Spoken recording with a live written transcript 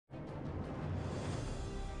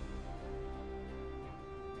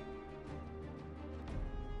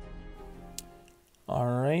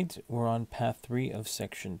Alright, we're on path 3 of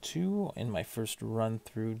section 2 in my first run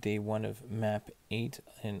through day 1 of map 8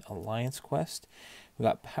 in Alliance Quest. We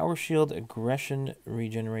got Power Shield, Aggression,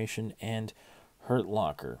 Regeneration, and Hurt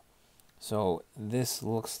Locker. So this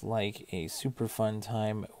looks like a super fun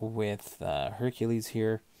time with Hercules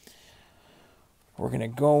here. We're going to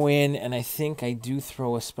go in, and I think I do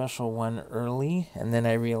throw a special 1 early, and then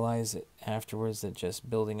I realize afterwards that just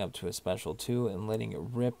building up to a special 2 and letting it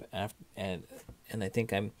rip after, and I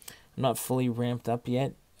think I'm not fully ramped up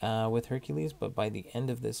yet with Hercules, but by the end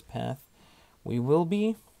of this path we will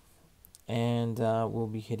be, and we'll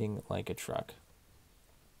be hitting like a truck.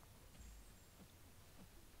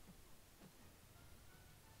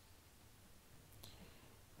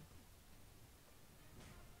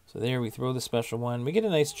 So there we throw the special 1. We get a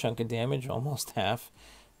nice chunk of damage, almost half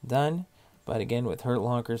done. But again, with Hurt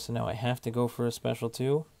Locker, so now I have to go for a special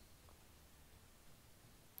 2.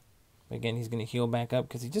 Again, he's going to heal back up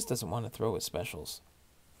because he just doesn't want to throw his specials.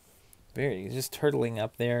 He's just turtling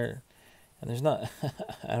up there. And there's not...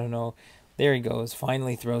 I don't know. There he goes.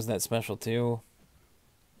 Finally throws that special 2.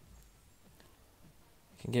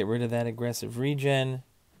 Can get rid of that aggressive regen.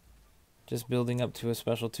 Just building up to a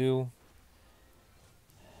special 2.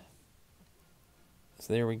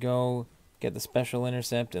 So there we go. Get the special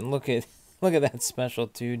intercept, and look at that special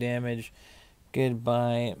 2 damage.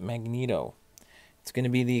 Goodbye, Magneto. It's going to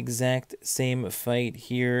be the exact same fight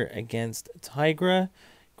here against Tigra.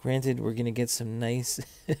 Granted, we're going to get some nice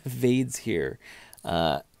evades here.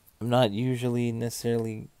 I'm not usually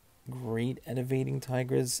necessarily great at evading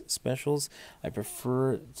Tigra's specials. I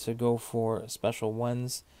prefer to go for special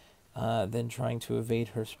 1s than trying to evade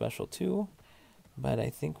her special 2. But I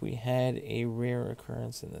think we had a rare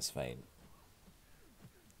occurrence in this fight.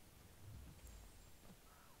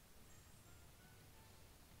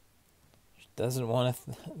 She doesn't want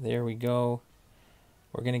to... There we go.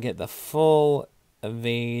 We're going to get the full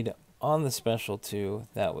evade on the special 2.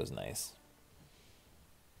 That was nice.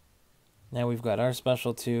 Now we've got our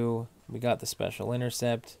special 2. We got the special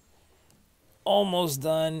intercept. Almost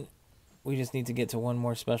done. We just need to get to one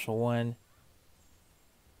more special 1.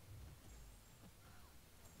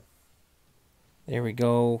 There we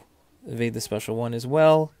go. Evade the special 1 as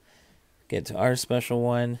well. Get to our special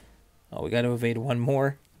 1. Oh, we got to evade 1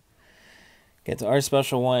 more. Get to our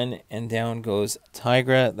special 1, and down goes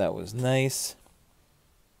Tigra. That was nice.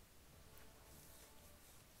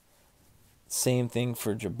 Same thing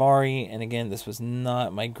for Jabari. And again, this was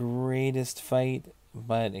not my greatest fight.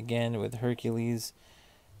 But again, with Hercules,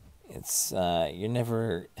 it's you're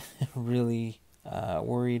never really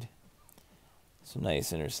worried. Some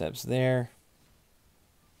nice intercepts there.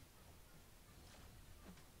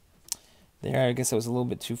 There, I guess I was a little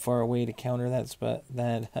bit too far away to counter that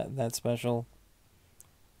special.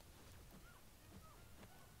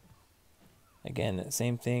 Again,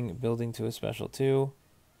 same thing, building to a special 2.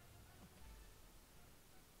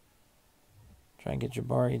 Try and get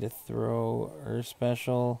Jabari to throw her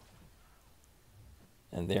special.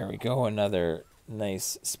 And there we go, another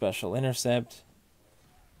nice special intercept.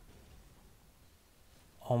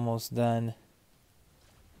 Almost done.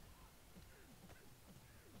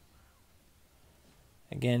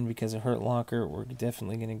 Again, because of Hurt Locker, we're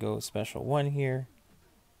definitely going to go special 1 here.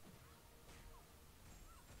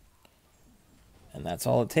 And that's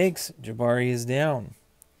all it takes. Jabari is down.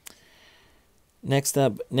 Next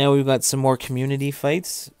up, now we've got some more community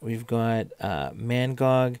fights. We've got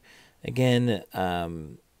MCOC.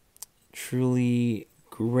 Again, truly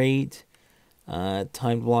great.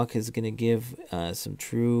 Timed block is going to give some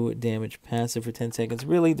true damage passive for 10 seconds.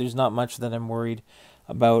 Really, there's not much that I'm worried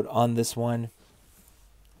about on this one.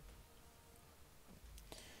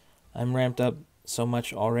 I'm ramped up so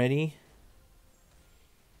much already.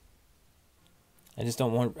 I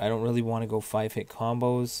don't really want to go 5-hit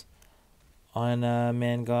combos on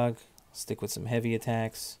MCOC. Stick with some heavy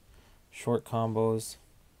attacks, short combos.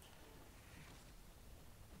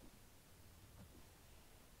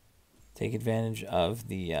 Take advantage of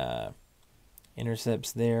the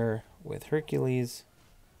intercepts there with Hercules.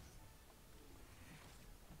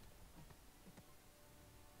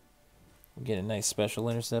 Get a nice special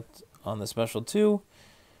intercept on the special 2.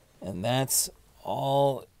 And that's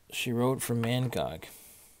all she wrote for MCOC.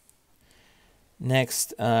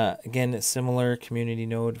 Next, again, a similar community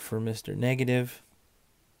node for Mr. Negative.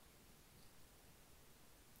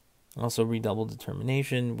 Also redouble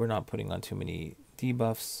determination. We're not putting on too many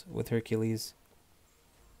debuffs with Hercules.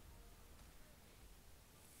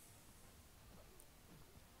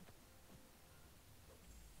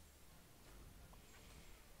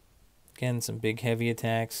 Again, some big heavy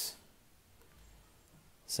attacks.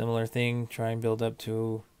 Similar thing, try and build up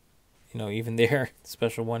to, even there,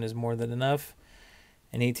 special 1 is more than enough.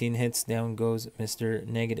 And 18 hits, down goes Mr.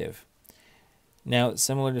 Negative. Now,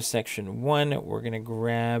 similar to section 1, we're going to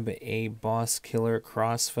grab a boss killer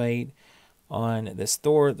crossfight on this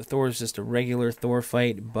Thor. The Thor is just a regular Thor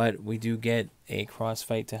fight, but we do get a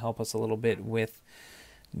crossfight to help us a little bit with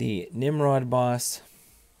the Nimrod boss.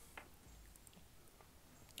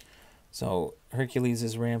 So Hercules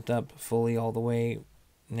is ramped up fully all the way.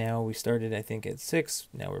 Now we started, I think, at 6.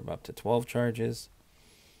 Now we're up to 12 charges.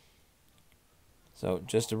 So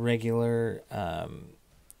just a regular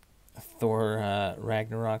Thor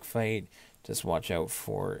Ragnarok fight. Just watch out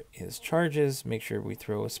for his charges. Make sure we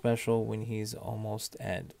throw a special when he's almost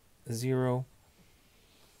at 0,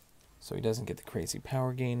 so he doesn't get the crazy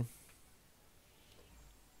power gain.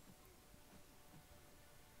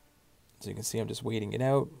 So you can see I'm just waiting it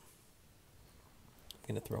out. I'm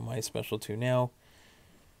going to throw my special 2 now.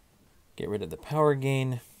 Get rid of the power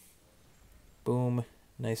gain. Boom.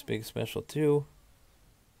 Nice big special 2.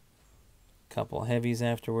 Couple heavies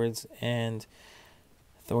afterwards, and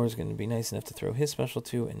Thor's going to be nice enough to throw his special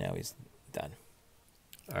 2, and now he's done.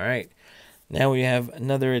 Alright, now we have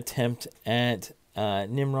another attempt at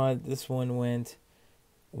Nimrod. This one went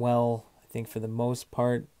well, I think, for the most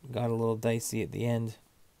part. Got a little dicey at the end.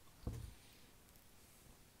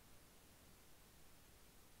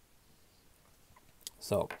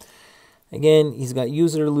 So, again, he's got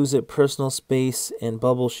use it or lose it, personal space, and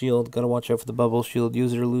bubble shield. Gotta watch out for the bubble shield.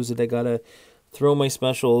 Use it or lose it. I gotta throw my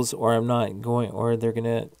specials, or I'm not going, or they're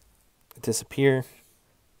gonna disappear.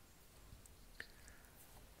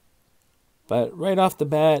 But right off the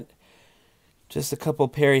bat, just a couple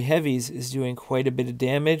parry heavies is doing quite a bit of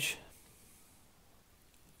damage.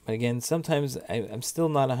 But again, sometimes I'm still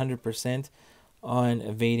not 100% on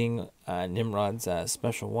evading Nimrod's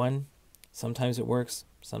special 1. Sometimes it works,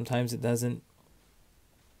 sometimes it doesn't.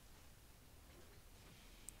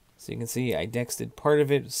 So you can see I dexted part of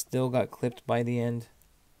it, still got clipped by the end.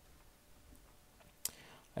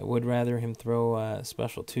 I would rather him throw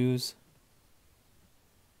special 2s.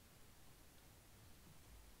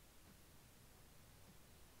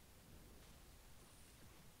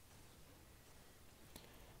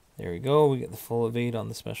 There we go, we get the full evade on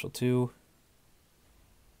the special 2.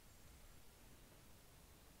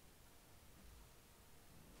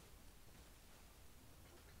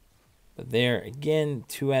 But there, again,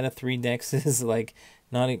 2 out of 3 dexes, like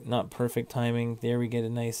not perfect timing. There we get a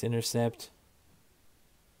nice intercept.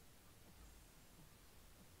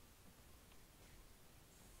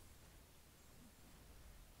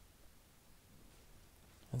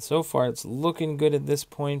 And so far it's looking good at this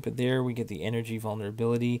point, but there we get the energy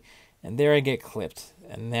vulnerability, and there I get clipped.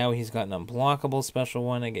 And now he's got an unblockable special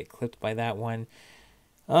 1. I get clipped by that one.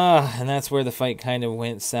 And that's where the fight kind of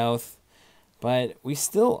went south. But we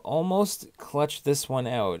still almost clutched this one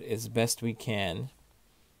out as best we can.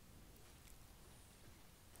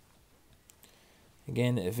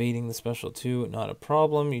 Again, evading the special 2, not a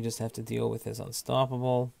problem. You just have to deal with his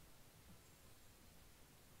unstoppable.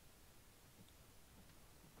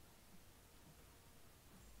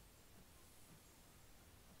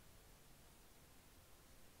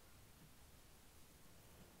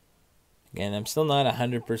 Again, I'm still not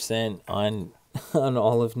 100% on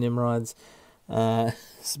all of Nimrod's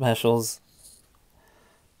specials,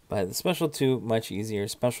 but the special 2 much easier.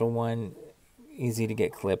 Special 1 easy to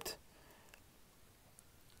get clipped.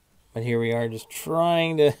 But here we are, just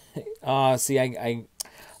trying to. See, I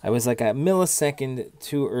was like a millisecond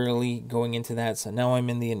too early going into that, so now I'm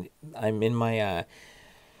in my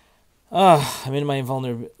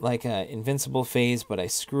invincible phase, but I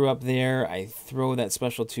screw up there. I throw that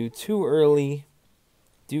special 2 too early.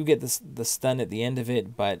 Do get the stun at the end of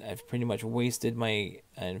it, but I've pretty much wasted my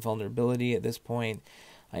invulnerability at this point.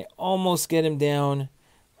 I almost get him down,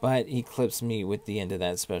 but he clips me with the end of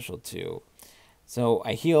that special 2. So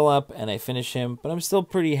I heal up and I finish him, but I'm still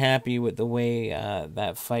pretty happy with the way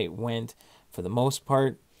that fight went for the most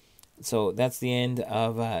part. So that's the end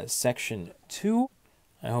of section 2.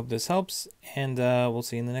 I hope this helps, and we'll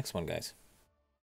see you in the next one, guys.